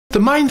The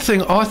main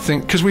thing, I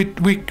think, because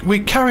we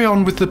carry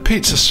on with the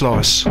pizza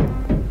slice.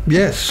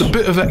 Yes. The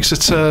bit of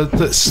Exeter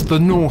that's the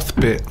north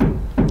bit.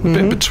 The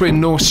bit between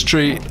North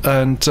Street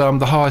and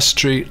the High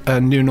Street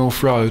and New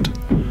North Road.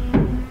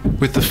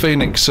 With the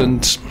Phoenix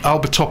and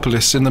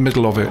Albertopolis in the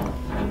middle of it.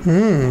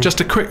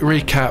 Just a quick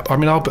recap. I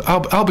mean,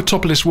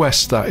 Albertopolis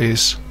West, that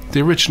is.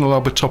 The original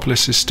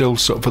Albertopolis is still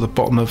sort of at the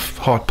bottom of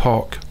Hyde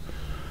Park.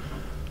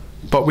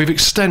 But we've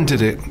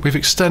extended it. We've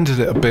extended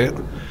it a bit.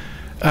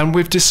 And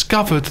we've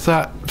discovered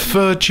that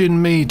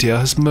Virgin Media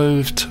has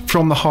moved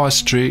from the High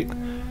Street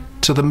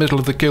to the middle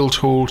of the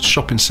Guildhall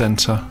shopping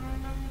centre,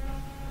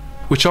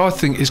 which I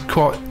think is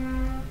quite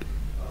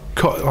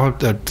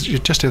you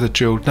just hear the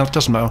drill. No, it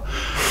doesn't matter.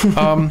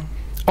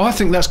 I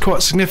think that's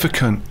quite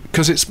significant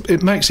because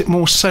it makes it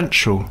more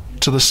central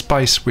to the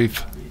space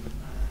we've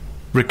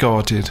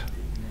regarded.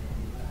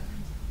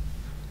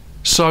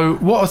 So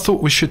what I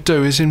thought we should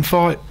do is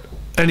invite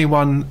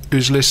anyone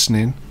who's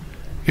listening,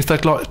 if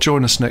they'd like to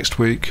join us next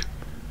week,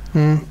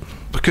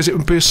 because it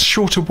would be a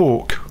shorter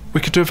walk.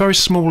 We could do a very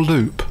small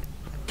loop.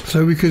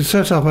 So we could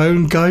set up our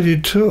own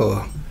guided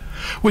tour.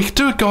 We could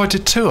do a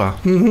guided tour.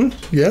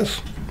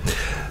 Yes.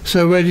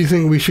 So where do you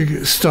think we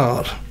should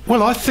start?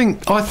 Well, I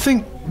think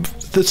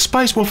the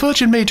space. Well,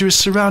 Virgin Media is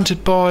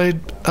surrounded by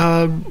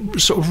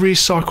sort of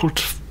recycled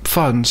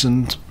funds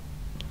and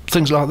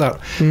things like that.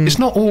 It's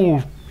not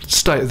all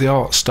state of the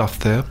art stuff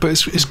there, but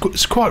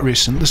it's quite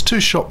recent. There's 2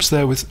 shops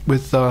there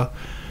with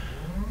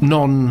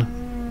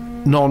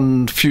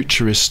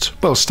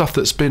non-futurist, well, stuff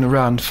that's been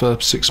around for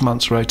 6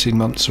 months or 18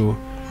 months or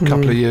a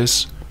couple of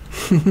years.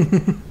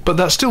 But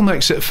that still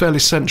makes it a fairly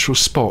central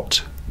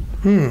spot.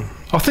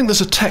 I think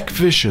there's a tech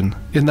vision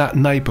in that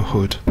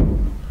neighbourhood.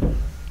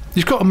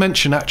 You've got to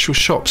mention actual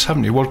shops,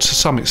 haven't you? Well, to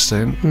some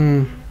extent.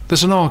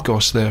 There's an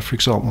Argos there, for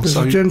example. There's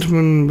a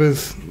gentleman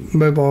with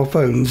mobile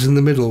phones in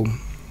the middle,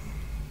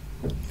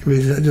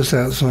 just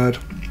outside,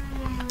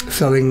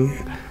 selling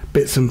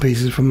bits and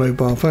pieces from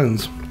mobile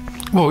phones.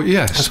 Well,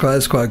 yes.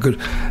 That's quite a good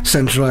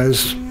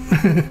centralised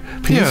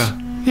piece.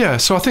 Yeah.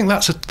 So I think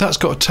that's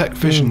got a tech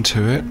vision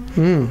to it.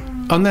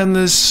 And then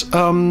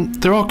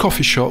there are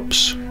coffee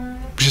shops,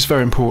 which is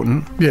very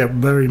important. Yeah,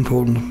 very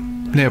important.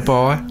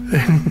 Nearby.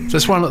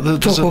 There's one at the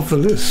top of the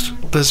list.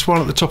 There's one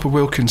at the top of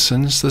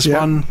Wilkinson's. There's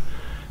one.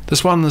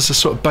 There's a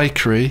sort of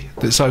bakery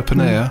that's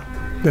open air.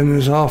 Then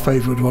there's our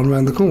favourite one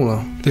round the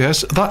corner.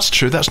 Yes, that's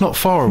true. That's not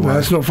far away. No,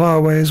 it's not far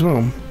away as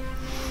well.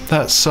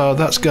 That's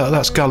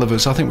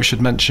Gulliver's. I think we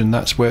should mention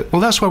that's where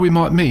we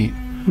might meet.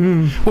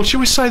 Well, shall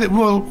we say that?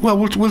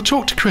 We'll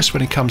talk to Chris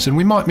when he comes in.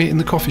 We might meet in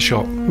the coffee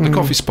shop, the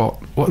coffee spot.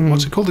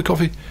 What's it called? The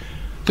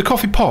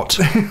coffee pot.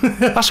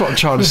 That's what I'm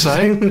trying to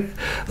say.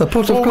 The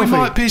pot of coffee. Or we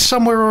might be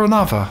somewhere or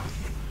another.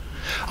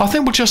 I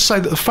think we'll just say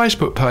that the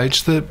Facebook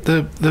page,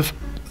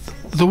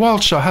 the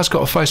Wild Show has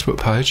got a Facebook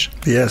page.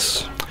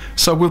 Yes.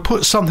 So we'll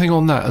put something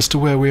on that as to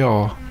where we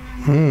are.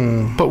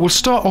 But we'll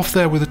start off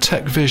there with a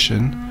tech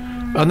vision,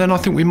 and then I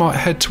think we might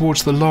head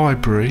towards the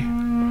library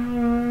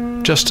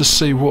just to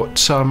see what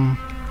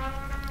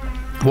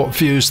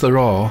views there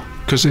are,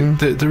 because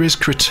there is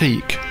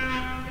critique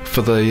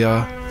for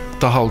the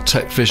whole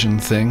tech vision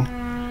thing.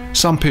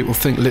 Some people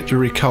think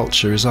literary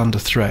culture is under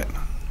threat.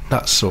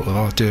 That sort of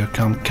idea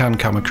can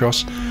come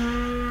across.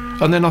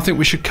 And then I think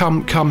we should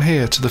come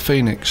here to the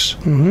Phoenix.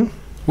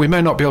 We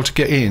may not be able to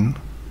get in.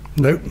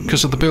 Nope.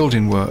 Because of the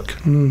building work.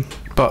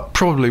 But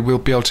probably we'll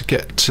be able to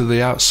get to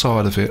the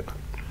outside of it.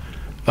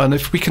 And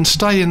if we can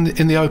stay in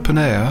the open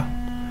air,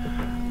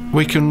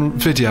 we can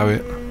video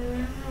it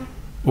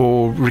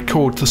or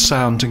record the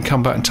sound and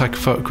come back and take a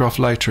photograph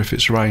later if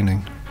it's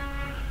raining.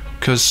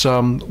 Because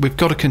we've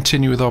got to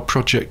continue with our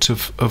project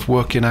of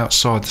working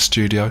outside the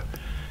studio.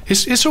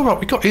 It's all right,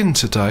 we got in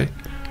today,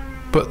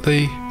 but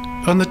the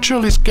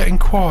drill is getting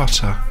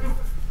quieter.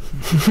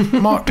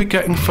 Might be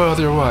getting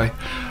further away.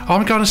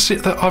 I'm going to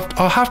sit there.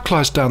 I have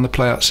closed down the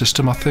play-out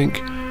system, I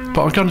think,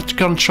 but I'm going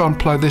to try and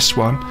play this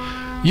one.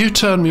 You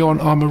Turn Me On,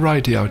 I'm a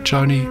Radio,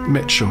 Joni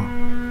Mitchell.